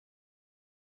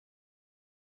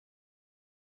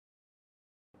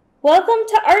Welcome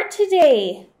to Art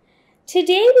Today.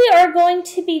 Today we are going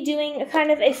to be doing a kind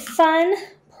of a fun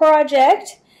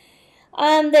project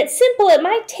that's simple. It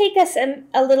might take us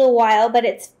a little while, but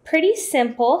it's pretty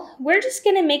simple. We're just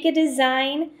going to make a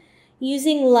design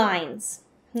using lines.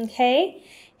 Okay,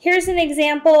 here's an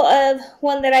example of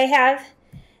one that I have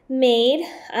made,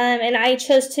 and I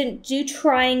chose to do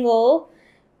triangle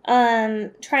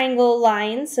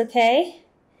lines. Okay,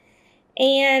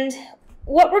 and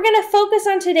what we're going to focus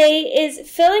on today is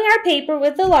filling our paper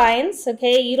with the lines,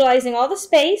 okay, utilizing all the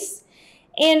space,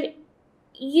 and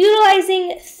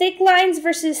utilizing thick lines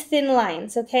versus thin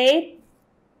lines, okay?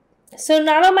 So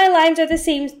not all my lines are the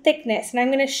same thickness, and I'm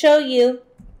going to show you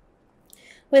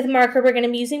with marker, we're going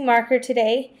to be using marker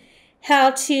today,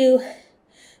 how to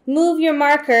move your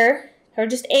marker, or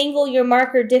just angle your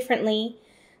marker differently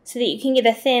so that you can get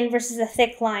a thin versus a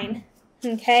thick line,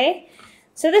 okay?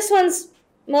 So this one's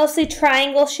mostly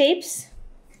triangle shapes.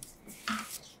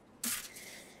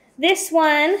 This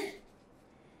one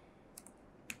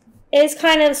is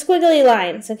kind of squiggly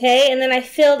lines, okay? And then I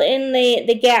filled in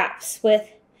the gaps with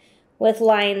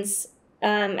lines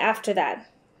after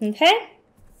that, okay?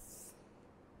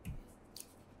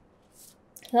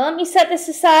 Well, let me set this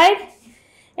aside,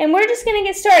 and we're just going to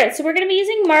get started. So we're going to be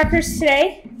using markers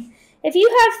today. If you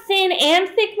have thin and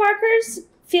thick markers,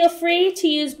 feel free to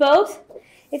use both.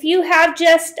 If you have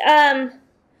just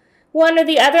one or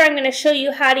the other, I'm going to show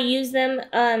you how to use them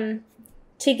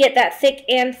to get that thick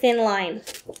and thin line.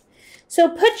 So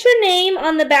put your name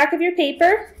on the back of your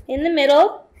paper in the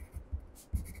middle.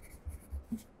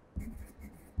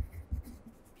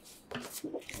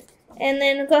 And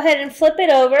then go ahead and flip it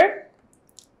over.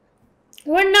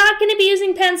 We're not going to be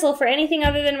using pencil for anything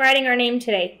other than writing our name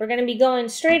today. We're going to be going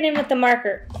straight in with the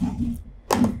marker.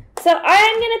 So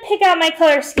I'm going to pick out my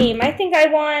color scheme. I think I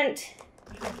want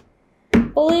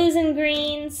blues and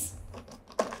greens.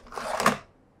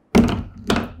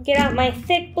 Get out my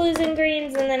thick blues and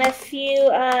greens, and then a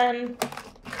few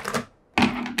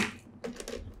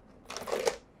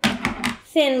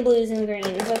thin blues and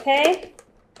greens, okay?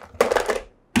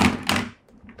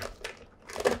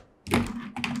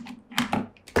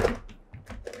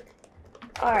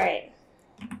 All right.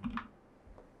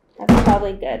 That's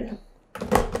probably good.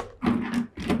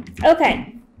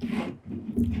 Okay,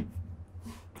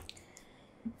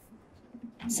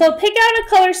 so pick out a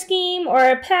color scheme or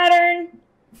a pattern.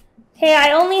 Okay,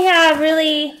 I only have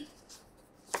really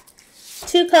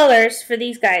 2 colors for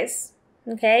these guys.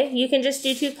 Okay, you can just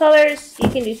do 2 colors. You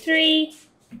can do 3.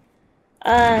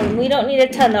 We don't need a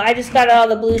ton though. I just got all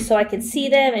the blues so I could see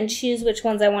them and choose which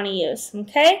ones I want to use.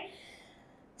 Okay,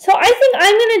 so I think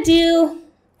I'm going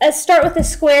to start with a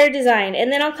square design,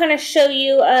 and then I'll kind of show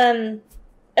you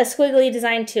a squiggly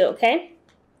design too, okay?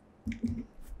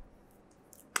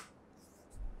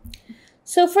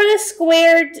 So for the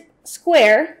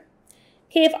square,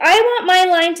 okay, if I want my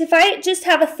line to, if I just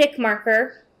have a thick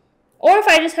marker, or if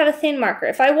I just have a thin marker,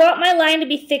 if I want my line to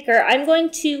be thicker, I'm going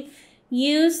to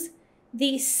use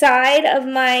the side of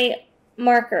my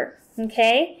marker,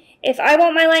 okay? If I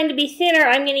want my line to be thinner,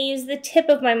 I'm going to use the tip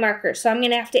of my marker. So I'm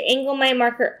going to have to angle my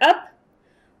marker up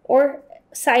or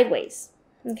sideways,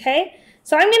 okay?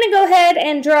 So I'm going to go ahead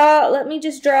and draw, let me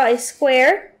just draw a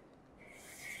square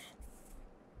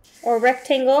or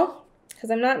rectangle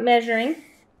because I'm not measuring.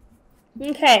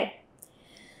 Okay.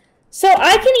 So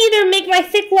I can either make my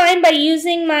thick line by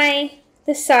using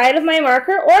the side of my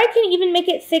marker, or I can even make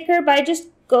it thicker by just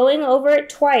going over it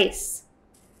twice.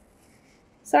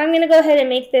 So I'm going to go ahead and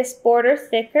make this border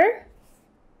thicker.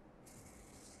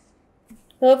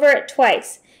 Go over it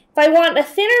twice. If I want a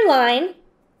thinner line,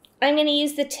 I'm going to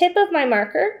use the tip of my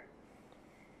marker.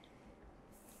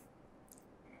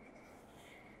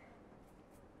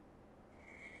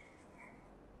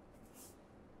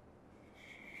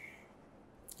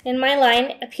 And my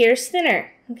line appears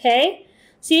thinner, okay?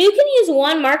 So you can use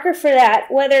one marker for that,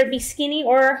 whether it be skinny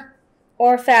or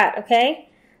fat,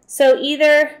 okay? So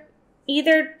either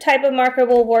type of marker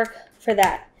will work for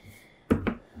that.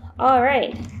 All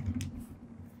right.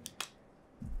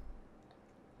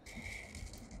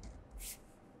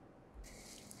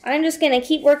 I'm just going to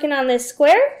keep working on this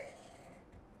square.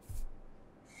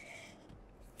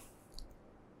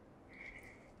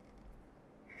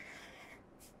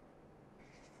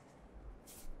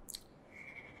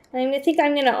 I think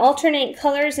I'm going to alternate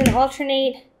colors and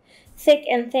alternate thick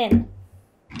and thin.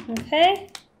 Okay.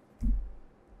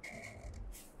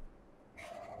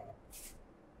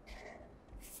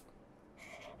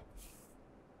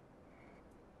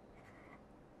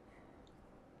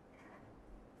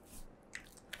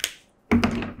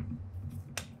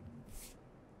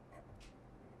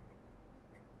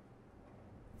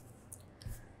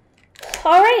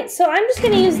 All right, so I'm just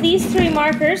going to use these 3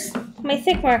 markers, my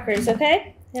thick markers,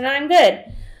 okay? And I'm good.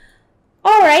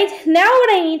 All right, now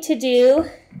what I need to do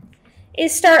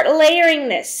is start layering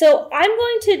this. So I'm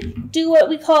going to do what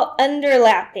we call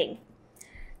underlapping.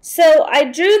 So I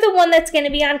drew the one that's going to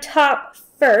be on top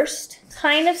first,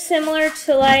 kind of similar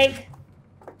to like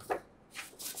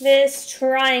this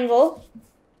triangle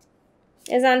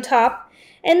is on top.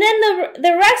 And then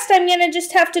the rest I'm going to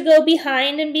just have to go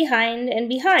behind and behind and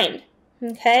behind,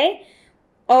 okay?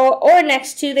 Or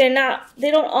next to, they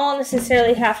don't all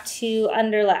necessarily have to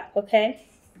underlap, okay?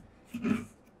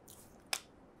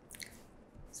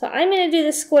 So I'm going to do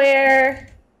the square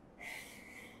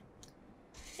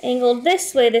angled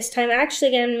this way this time. I'm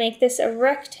actually going to make this a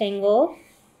rectangle.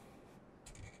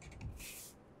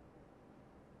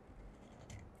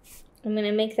 I'm going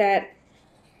to make that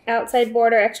outside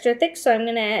border extra thick, so I'm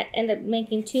going to end up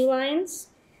making 2 lines.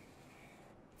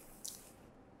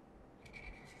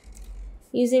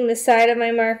 Using the side of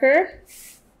my marker.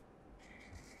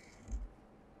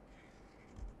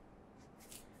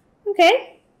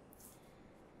 Okay.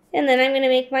 And then I'm going to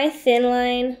make my thin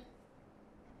line.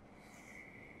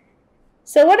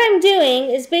 So what I'm doing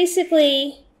is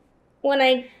basically when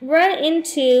I run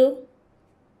into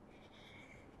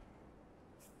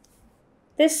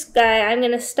this guy, I'm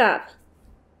going to stop.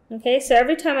 Okay, so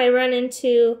every time I run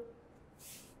into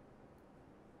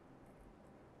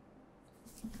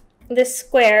this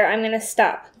square, I'm going to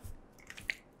stop.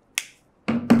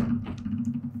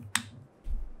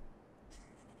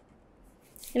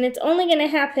 And it's only going to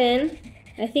happen,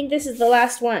 I think this is the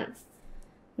last one.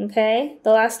 Okay,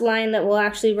 the last line that will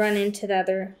actually run into the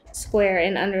other square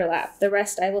and underlap. The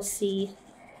rest I will see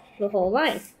the whole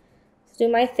line. So do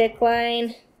my thick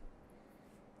line,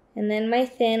 and then my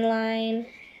thin line.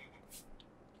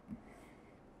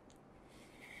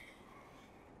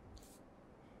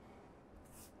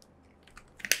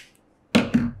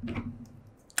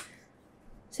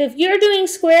 So if you're doing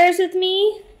squares with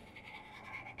me,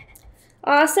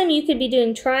 awesome. You could be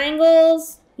doing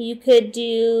triangles. You could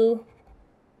do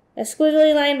a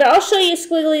squiggly line, but I'll show you a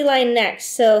squiggly line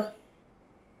next. So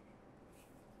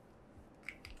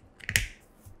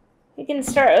you can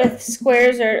start with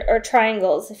squares or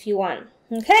triangles if you want.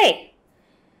 Okay.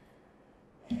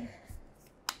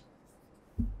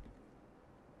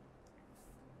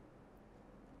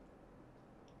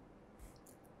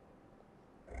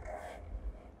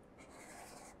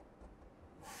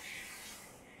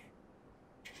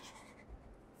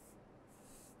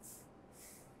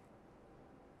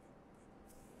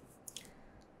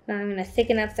 Now I'm going to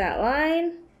thicken up that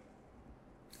line.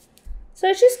 So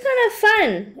it's just kind of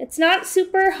fun. It's not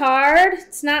super hard.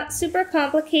 It's not super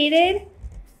complicated.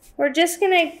 We're just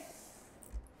going to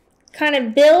kind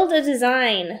of build a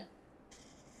design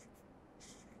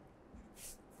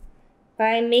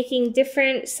by making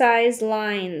different size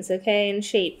lines, okay, and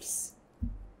shapes.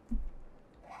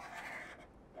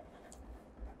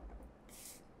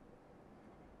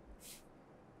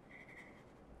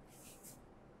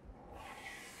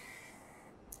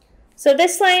 So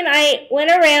this line I went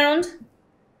around,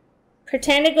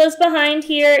 pretend it goes behind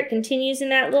here, it continues in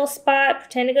that little spot,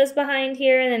 pretend it goes behind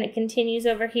here, and then it continues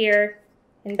over here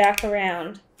and back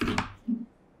around.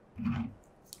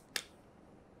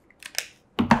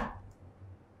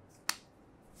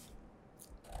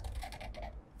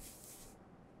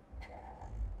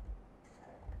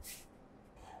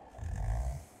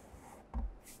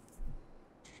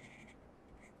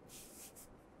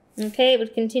 Okay, it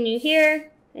would continue here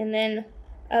and then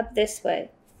up this way.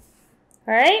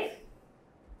 All right?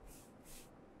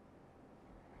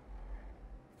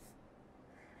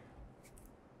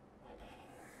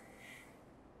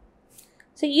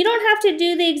 So you don't have to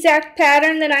do the exact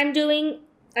pattern that I'm doing.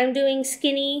 I'm doing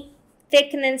skinny,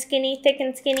 thick, and then skinny, thick,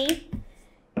 and skinny.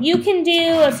 You can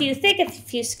do a few thick, a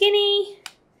few skinny.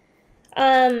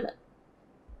 You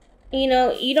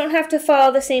know, you don't have to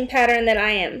follow the same pattern that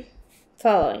I am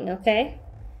following, okay?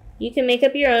 You can make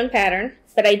up your own pattern,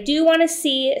 but I do want to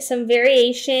see some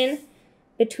variation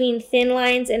between thin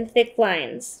lines and thick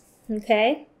lines,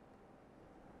 okay?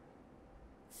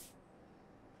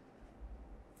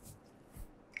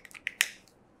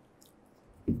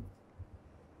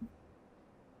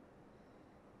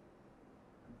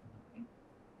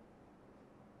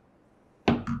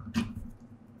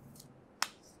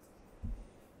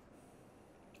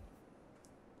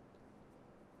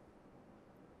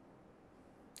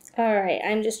 Alright,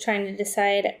 I'm just trying to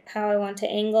decide how I want to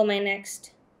angle my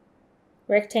next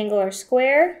rectangle or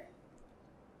square.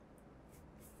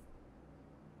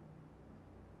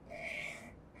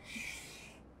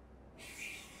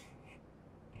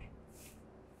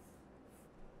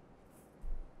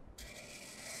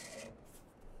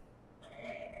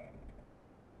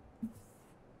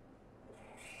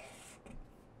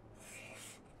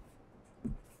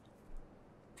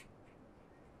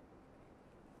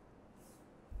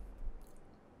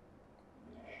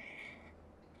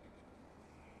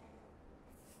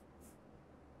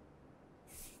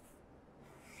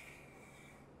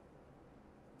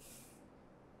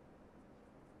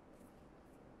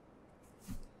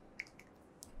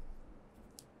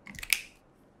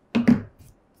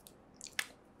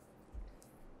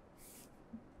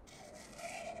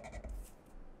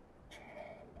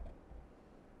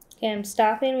 Okay, I'm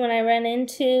stopping when I run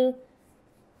into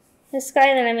this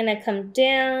guy, then I'm going to come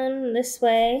down this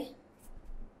way.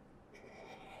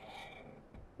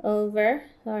 Over.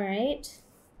 All right.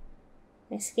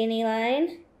 My skinny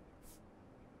line.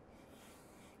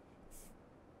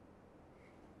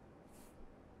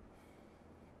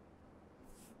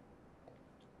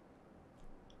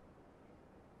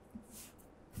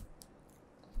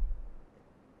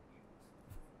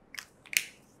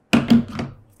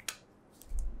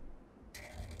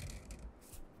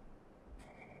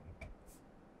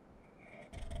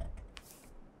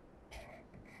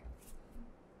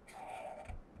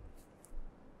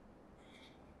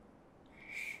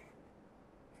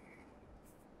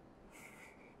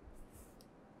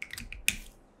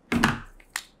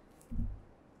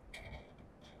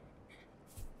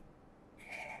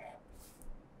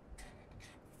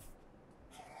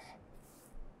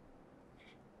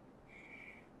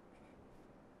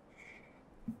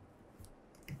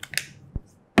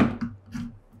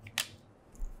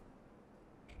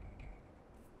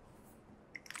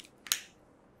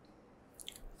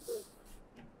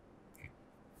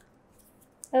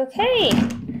 Okay,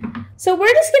 so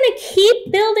we're just going to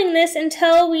keep building this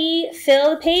until we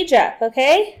fill the page up,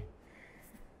 okay?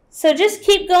 So just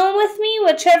keep going with me,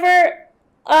 whichever,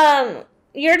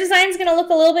 your design's going to look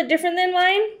a little bit different than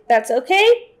mine, that's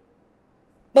okay.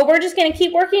 But we're just going to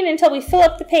keep working until we fill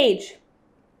up the page.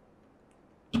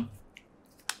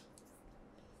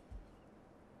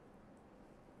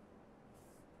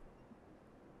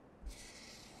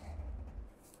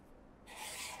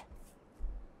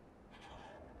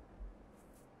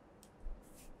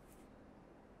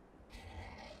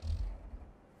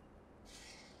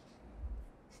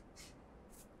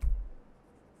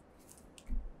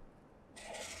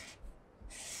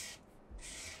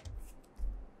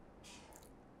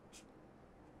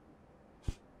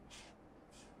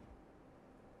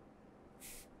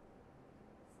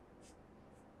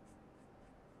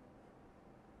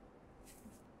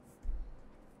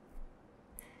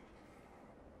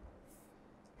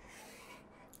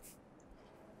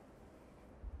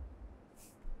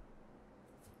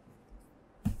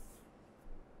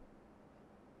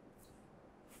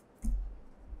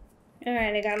 All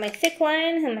right, I got my thick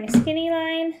line and my skinny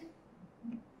line.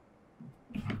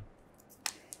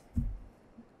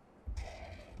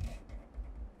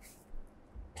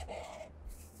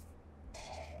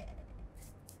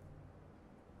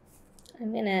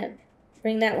 I'm gonna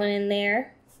bring that one in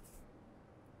there.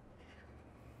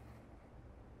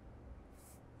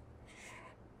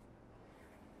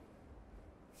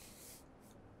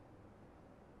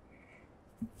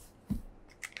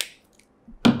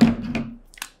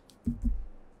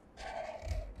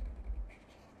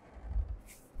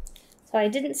 So I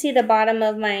didn't see the bottom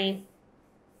of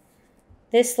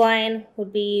this line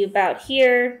would be about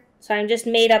here. So I'm just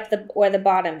made up where the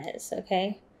bottom is,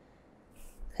 okay?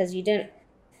 Because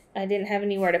I didn't have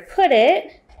anywhere to put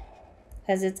it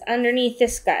because it's underneath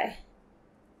this guy.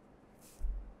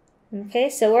 Okay,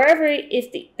 so wherever,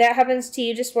 if that happens to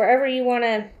you, just wherever you want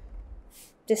to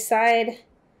decide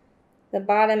the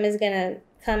bottom is going to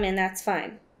come in, that's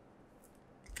fine.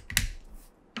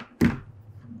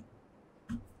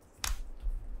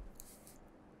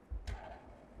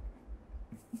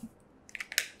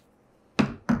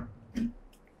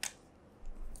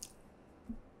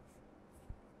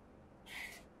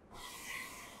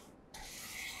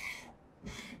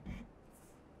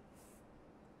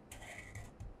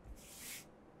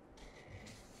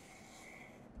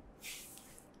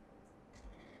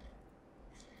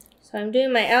 So I'm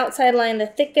doing my outside line the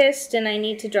thickest, and I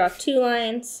need to draw 2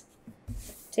 lines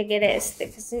to get it as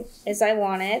thick as I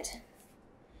want it.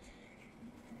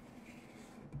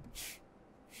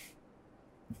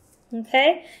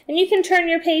 Okay, and you can turn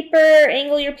your paper,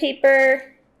 angle your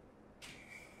paper,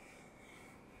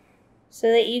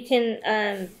 so that you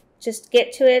can just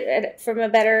get to it from a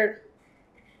better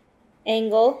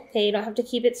angle. Okay, you don't have to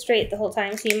keep it straight the whole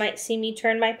time, so you might see me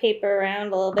turn my paper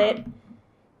around a little bit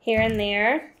here and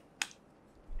there.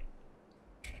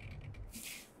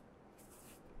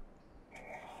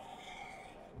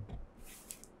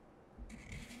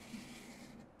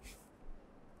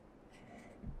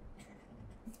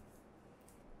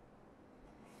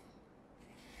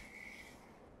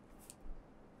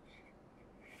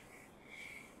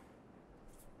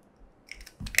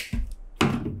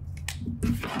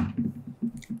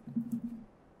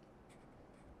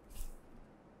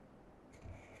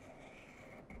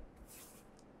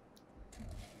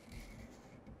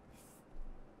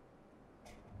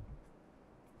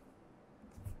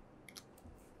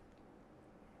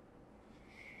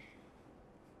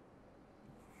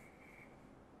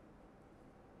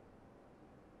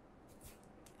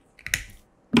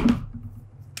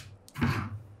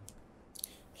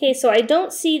 Okay, so I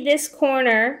don't see this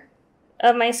corner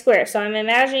of my square, so I'm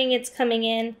imagining it's coming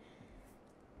in.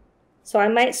 So I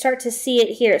might start to see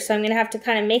it here, so I'm going to have to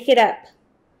kind of make it up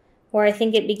where I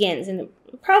think it begins, and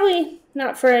probably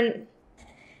not for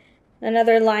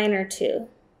another line or two,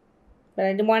 but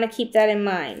I want to keep that in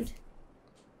mind.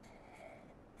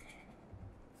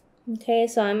 Okay,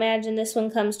 so I imagine this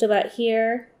one comes to about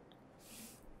here.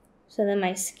 So then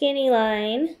my skinny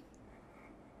line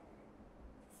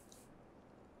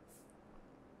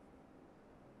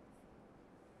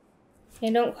I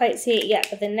don't quite see it yet,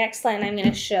 but the next line I'm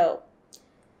going to show.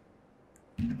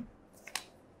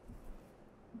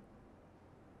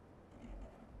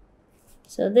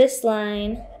 So this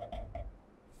line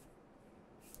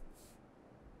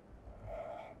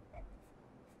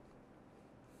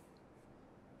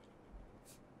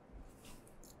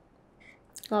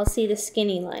I'll see the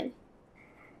skinny line.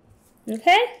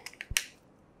 Okay?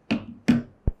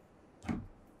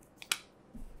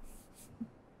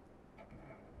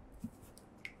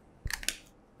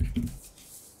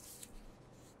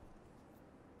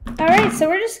 Alright, so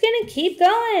we're just going to keep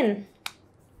going.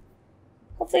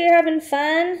 Hopefully you're having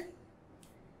fun.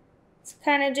 It's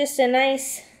kind of just a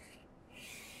nice,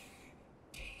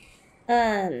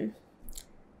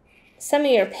 some of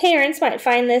your parents might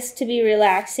find this to be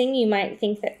relaxing. You might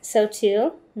think that so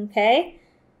too, okay?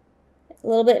 A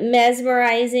little bit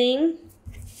mesmerizing.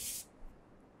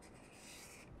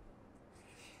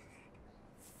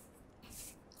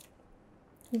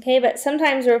 Okay, but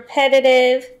sometimes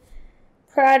repetitive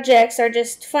projects are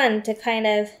just fun to kind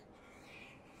of,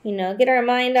 you know, get our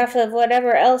mind off of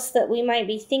whatever else that we might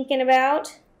be thinking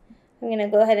about. I'm going to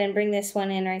go ahead and bring this one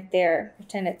in right there.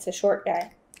 Pretend it's a short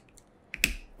guy.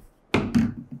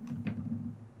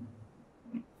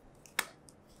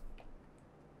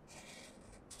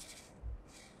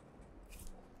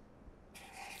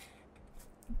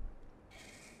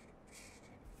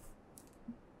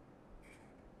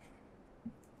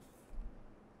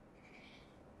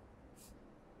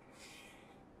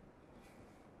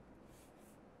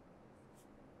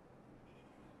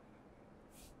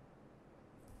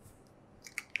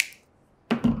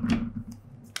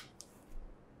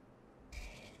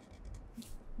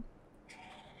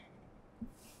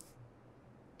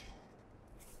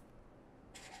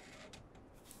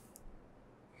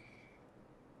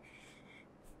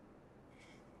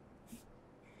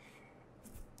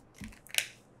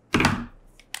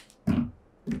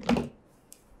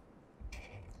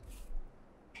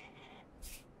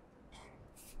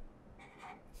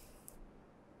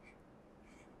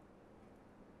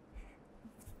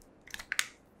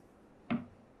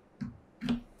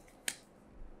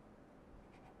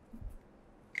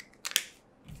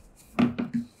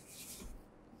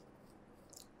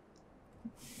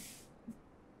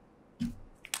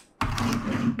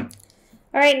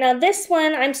 Alright, now this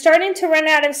one, I'm starting to run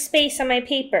out of space on my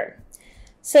paper.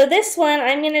 So this one,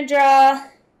 I'm going to draw,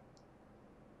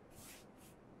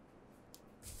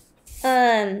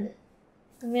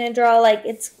 like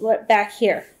it's back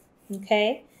here,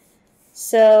 okay?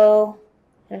 So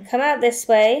I'm going to come out this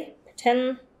way,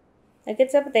 pretend like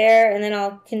it's up there, and then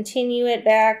I'll continue it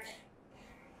back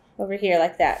over here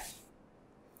like that,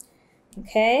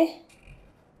 okay?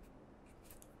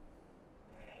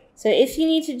 So if you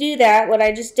need to do that, what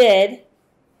I just did,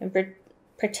 and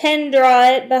pretend draw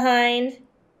it behind,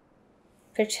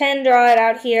 pretend draw it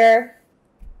out here.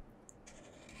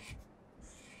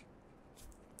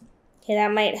 Okay,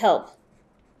 that might help.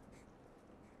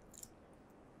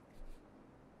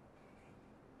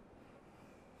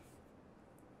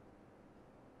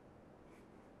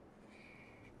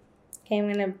 Okay,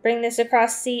 I'm going to bring this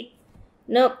across seat.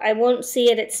 Nope, I won't see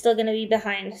it. It's still going to be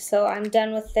behind. So I'm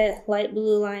done with the light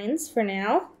blue lines for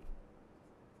now.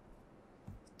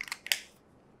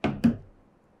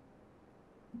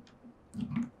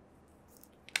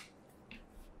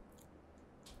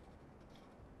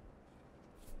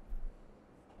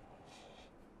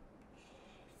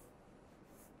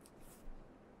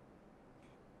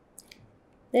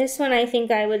 This one I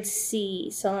think I would see.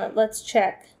 So let's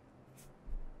check.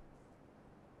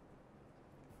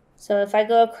 So if I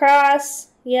go across,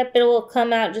 yep, it will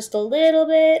come out just a little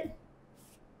bit.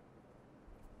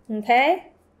 Okay?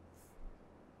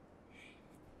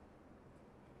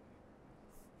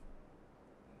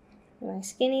 My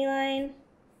skinny line.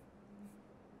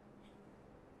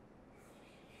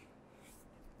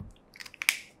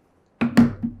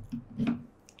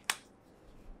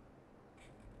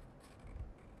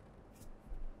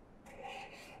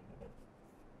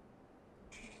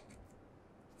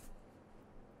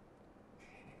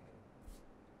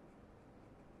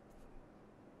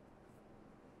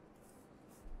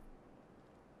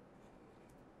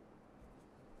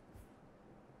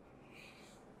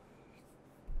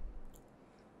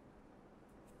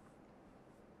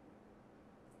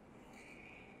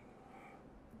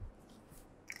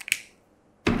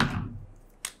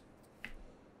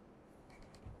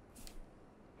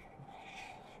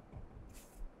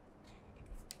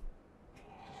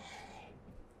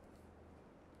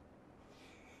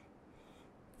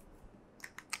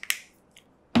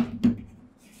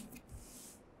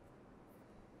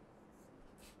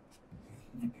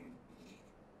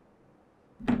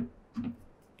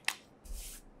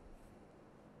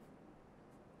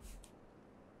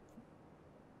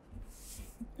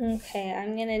 Okay,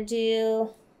 I'm gonna do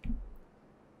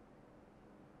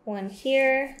one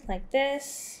here, like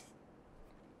this.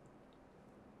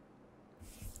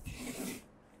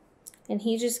 And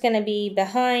he's just gonna be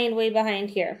behind, way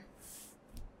behind here.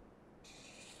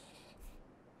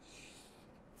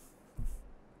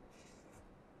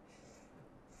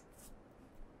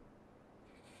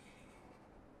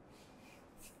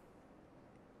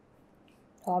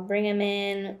 I'll bring him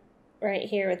in right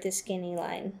here with this skinny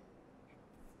line.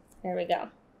 There we go.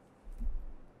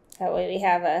 That way we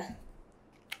have a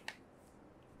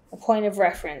point of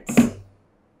reference.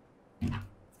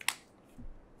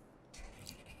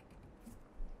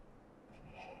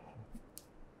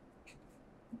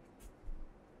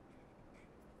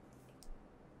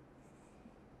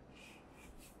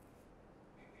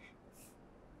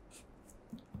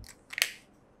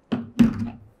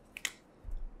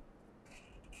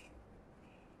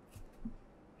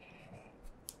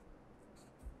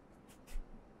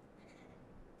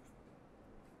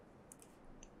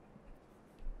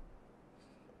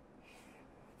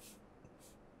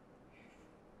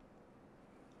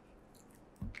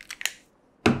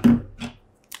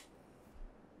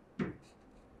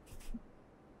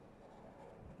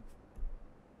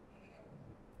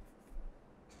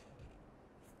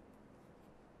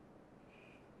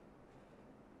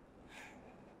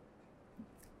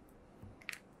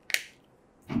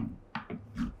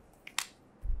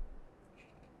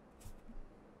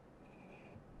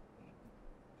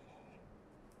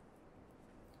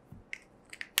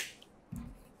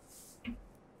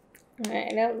 All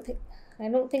right, I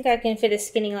don't think I can fit a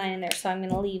skinny line in there, so I'm going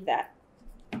to leave that.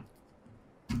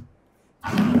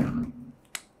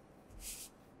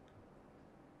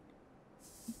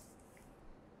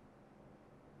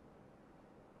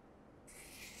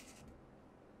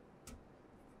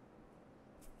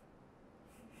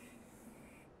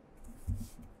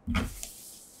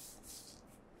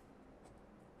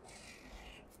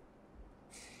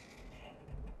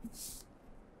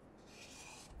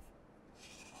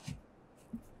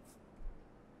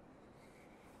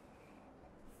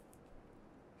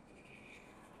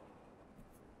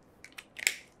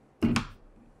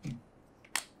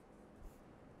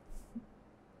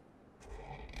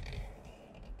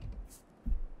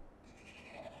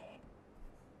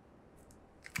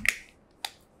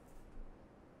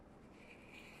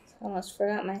 Almost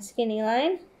forgot my skinny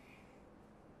line.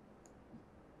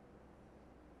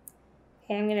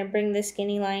 Okay, I'm going to bring the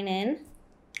skinny line in.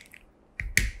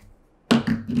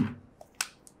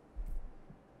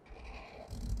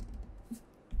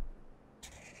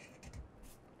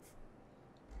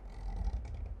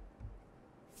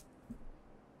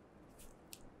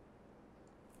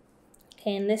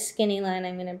 Okay, and this skinny line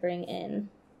I'm going to bring in.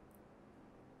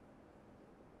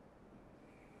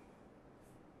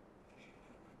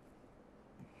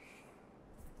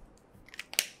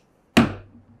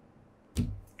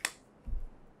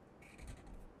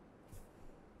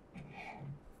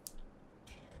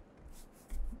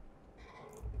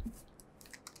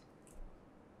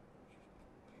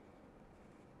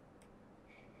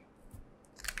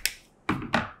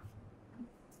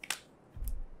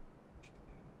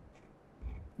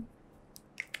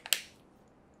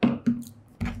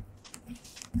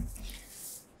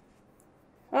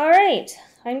 All right,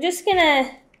 I'm just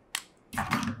gonna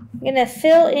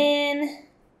fill in.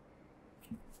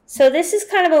 So this is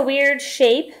kind of a weird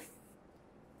shape.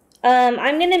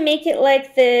 I'm gonna make it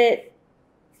like the,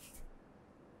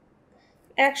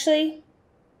 actually,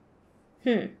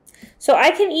 So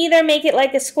I can either make it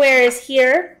like a square is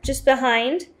here, just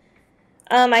behind.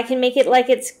 I can make it like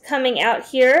it's coming out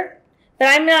here, but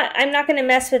I'm not gonna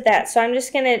mess with that. So I'm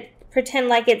just gonna pretend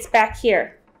like it's back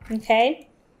here, okay?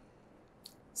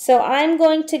 So I'm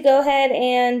going to go ahead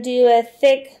and do a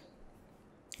thick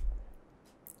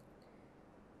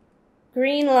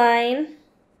green line.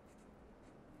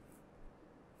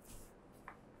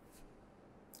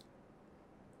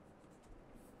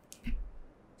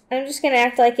 I'm just going to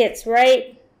act like it's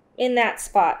right in that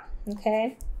spot,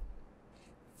 okay?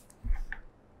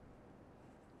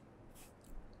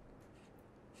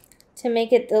 To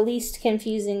make it the least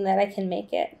confusing that I can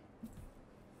make it.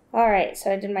 All right,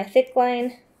 so I did my thick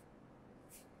line.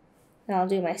 Now I'll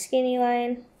do my skinny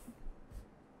line.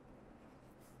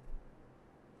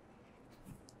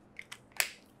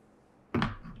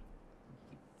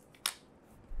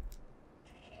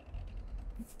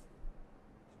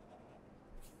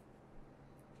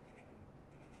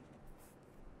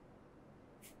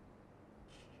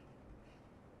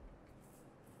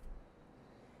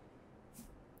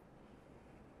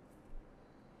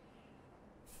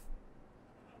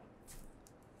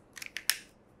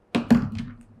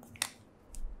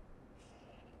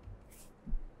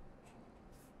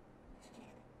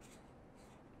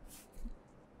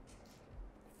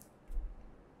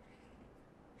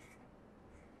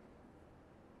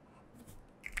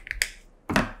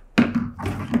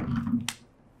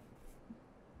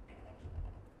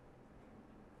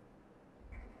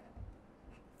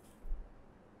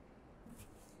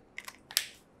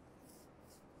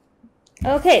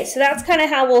 Okay, so that's kind of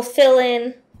how we'll fill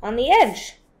in on the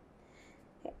edge.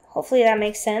 Hopefully that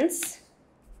makes sense.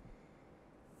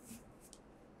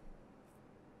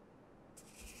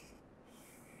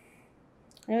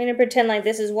 I'm going to pretend like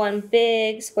this is one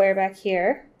big square back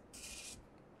here.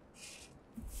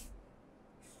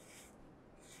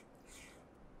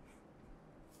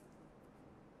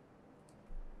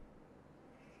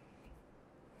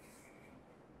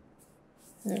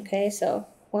 Okay, so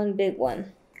one big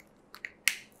one.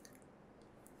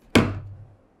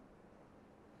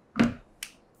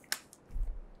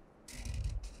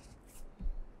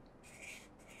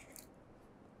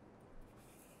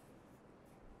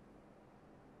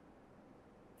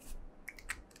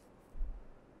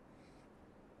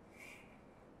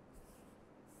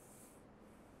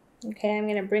 Okay, I'm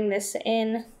going to bring this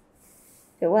in.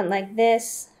 If it went like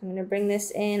this, I'm going to bring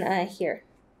this in here.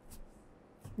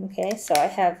 Okay, so I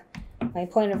have my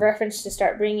point of reference to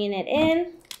start bringing it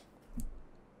in.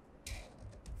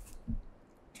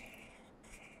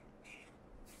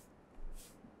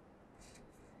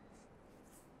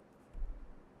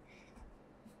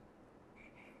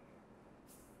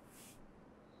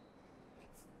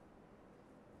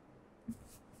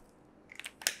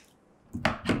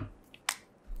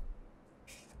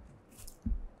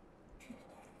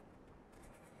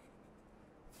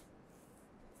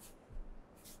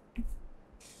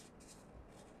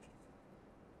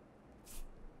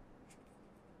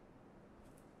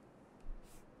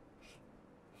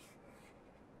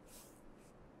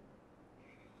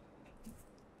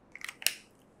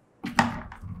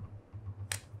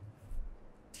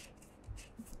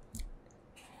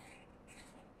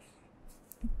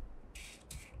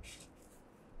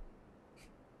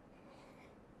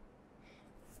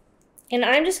 And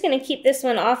I'm just going to keep this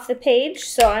one off the page,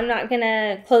 so I'm not going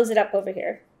to close it up over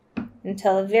here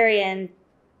until the very end,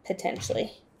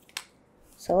 potentially.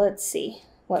 So let's see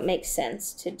what makes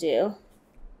sense to do.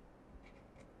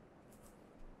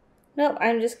 Nope,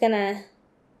 I'm just going to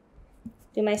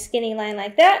do my skinny line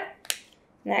like that,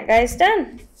 and that guy's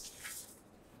done.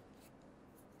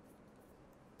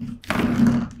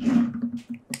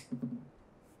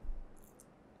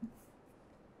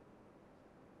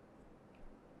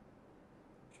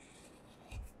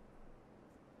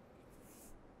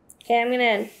 Okay, I'm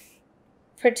going to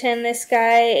pretend this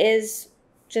guy is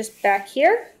just back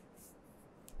here.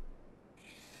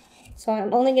 So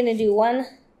I'm only going to do one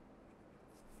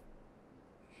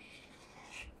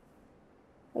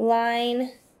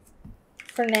line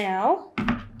for now.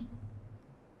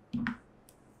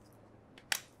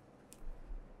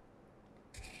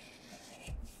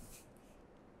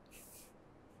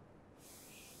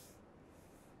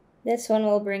 This one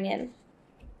we'll bring in.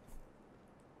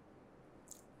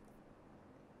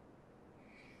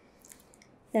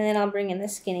 And then I'll bring in the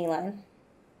skinny line.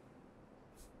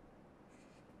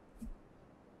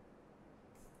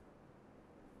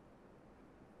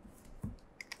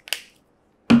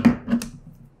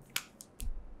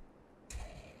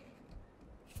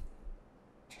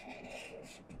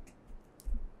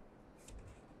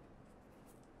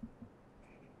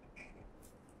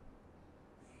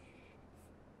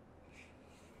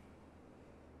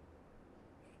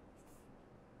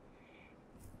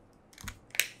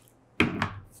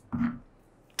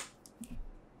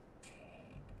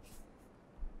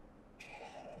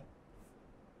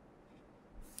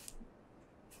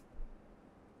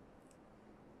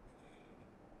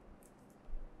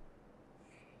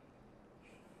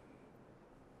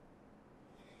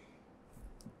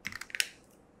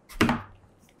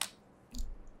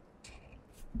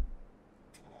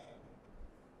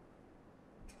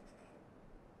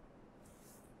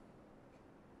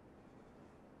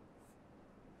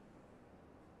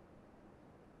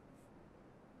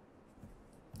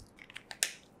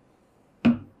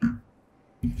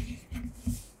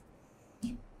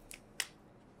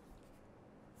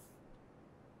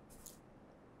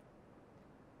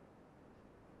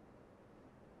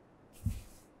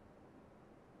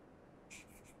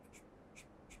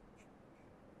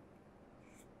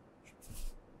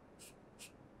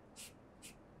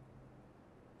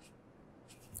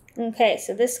 Okay,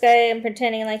 so this guy, I'm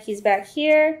pretending like he's back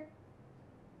here.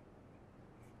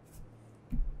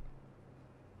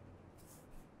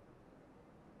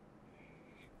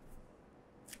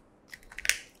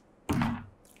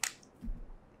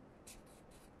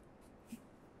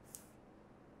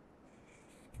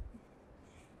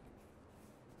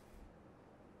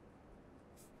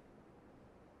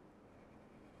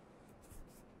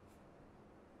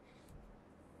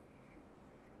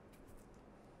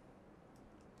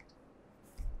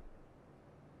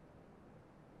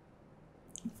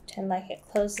 Pretend like it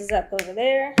closes up over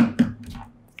there.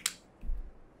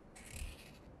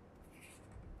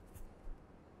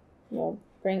 We'll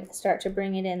start to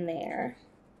bring it in there.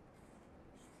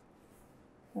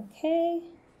 Okay.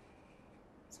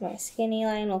 So my skinny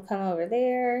line will come over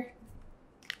there.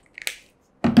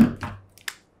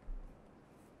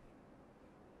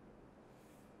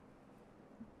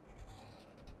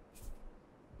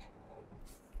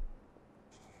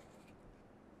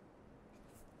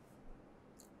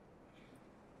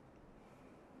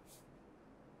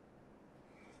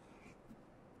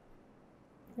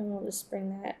 And we'll just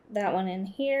bring that one in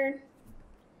here.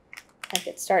 Like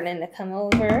it's starting to come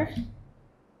over.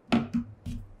 I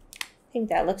think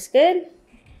that looks good.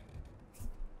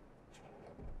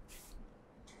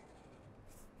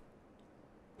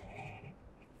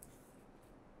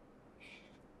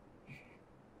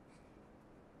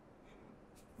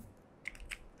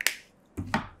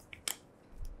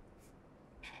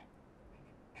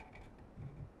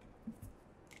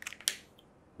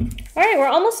 All right, we're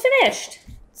almost finished.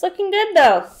 It's looking good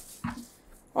though.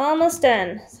 Almost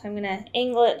done. So I'm gonna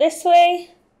angle it this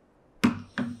way.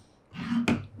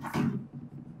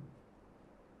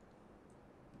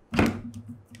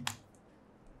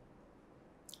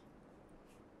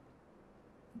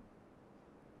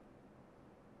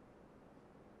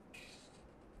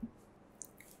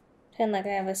 Pretend like I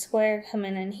have a square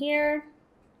coming in here.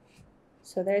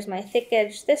 So there's my thick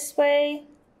edge this way.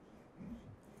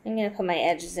 I'm gonna put my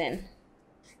edges in.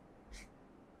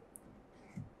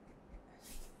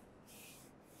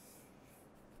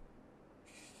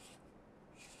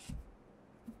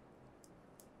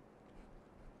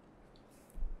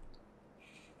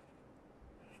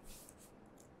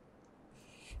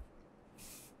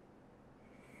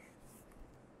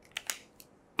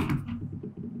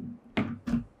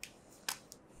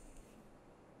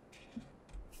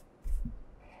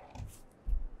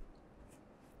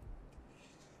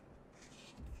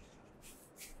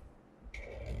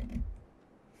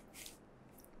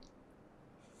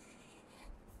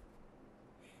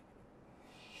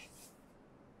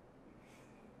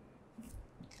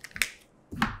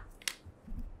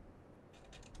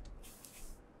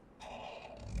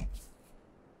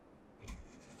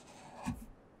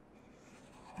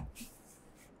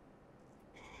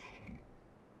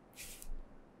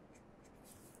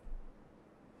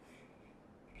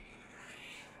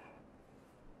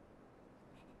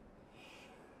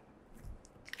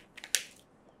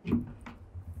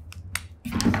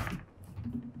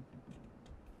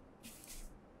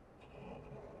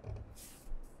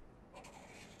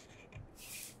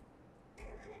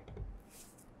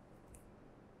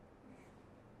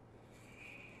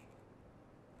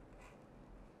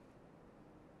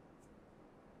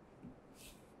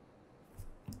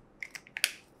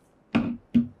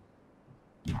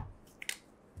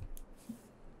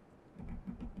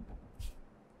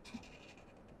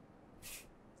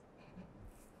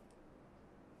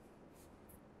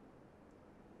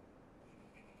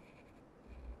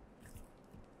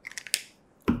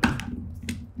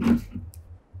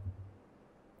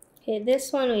 Okay,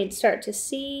 this one we'd start to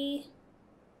see.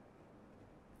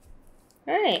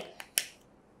 All right.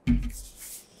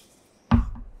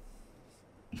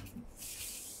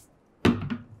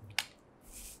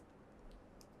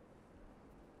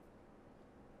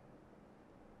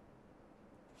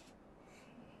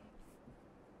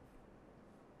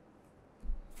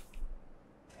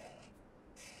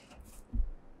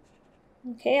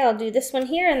 Okay, I'll do this one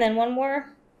here and then one more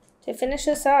to finish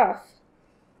this off.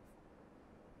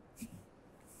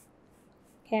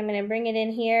 Okay, I'm going to bring it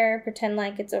in here, pretend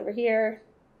like it's over here.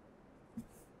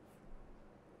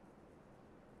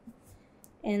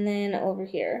 And then over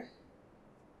here.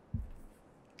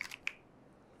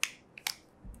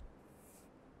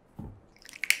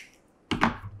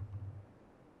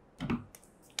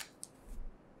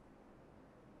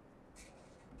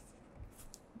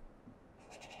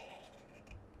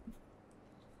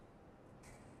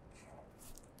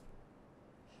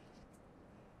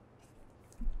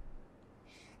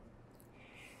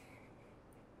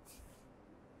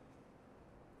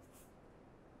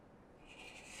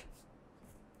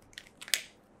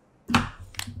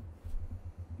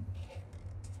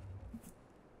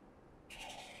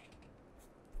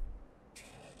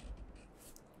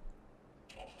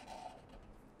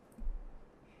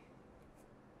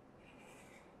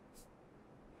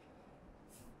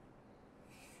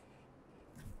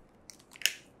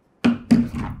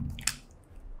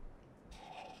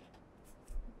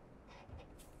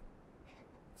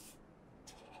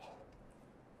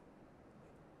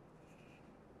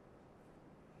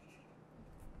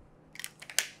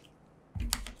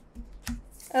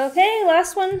 Okay,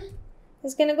 last one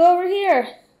is going to go over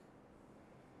here.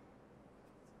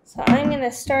 So I'm going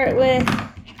to start with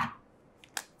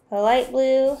a light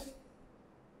blue.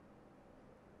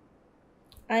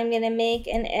 I'm going to make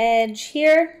an edge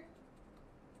here,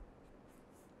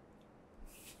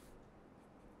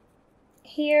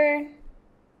 here,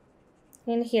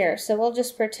 and here. So we'll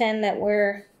just pretend that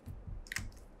we're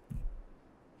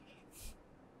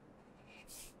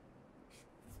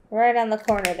right on the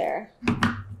corner there.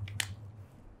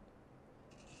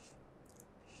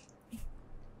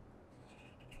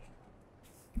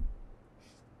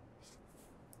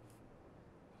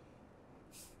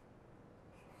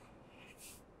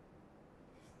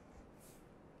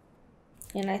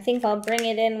 And I think I'll bring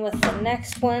it in with the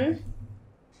next one.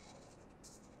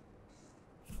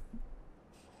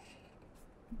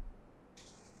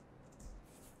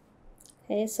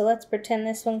 Okay, so let's pretend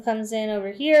this one comes in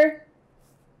over here.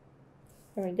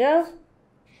 There we go.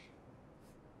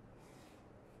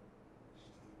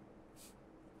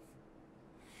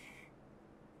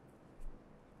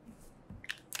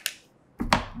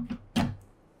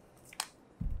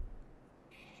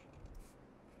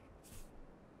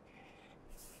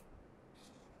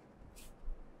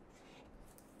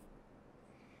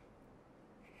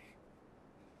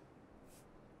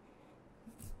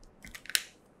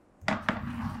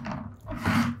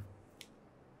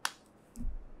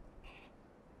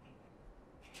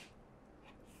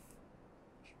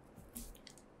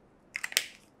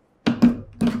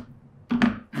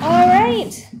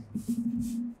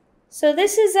 So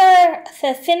this is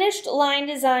the finished line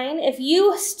design. If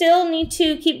you still need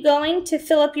to keep going to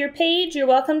fill up your page, you're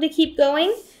welcome to keep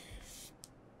going.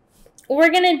 We're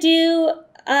going to do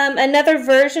another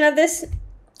version of this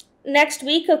next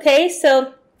week, okay?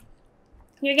 So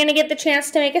you're going to get the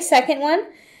chance to make a second one.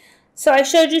 So I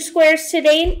showed you squares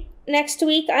today. Next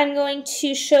week I'm going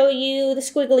to show you the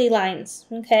squiggly lines,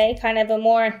 okay? Kind of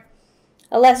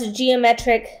a less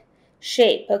geometric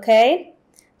shape, okay?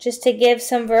 Just to give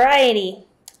some variety.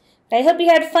 I hope you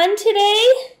had fun today.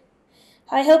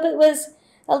 I hope it was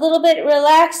a little bit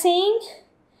relaxing.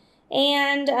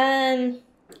 And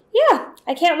yeah,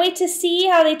 I can't wait to see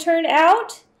how they turned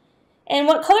out and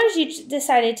what colors you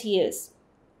decided to use.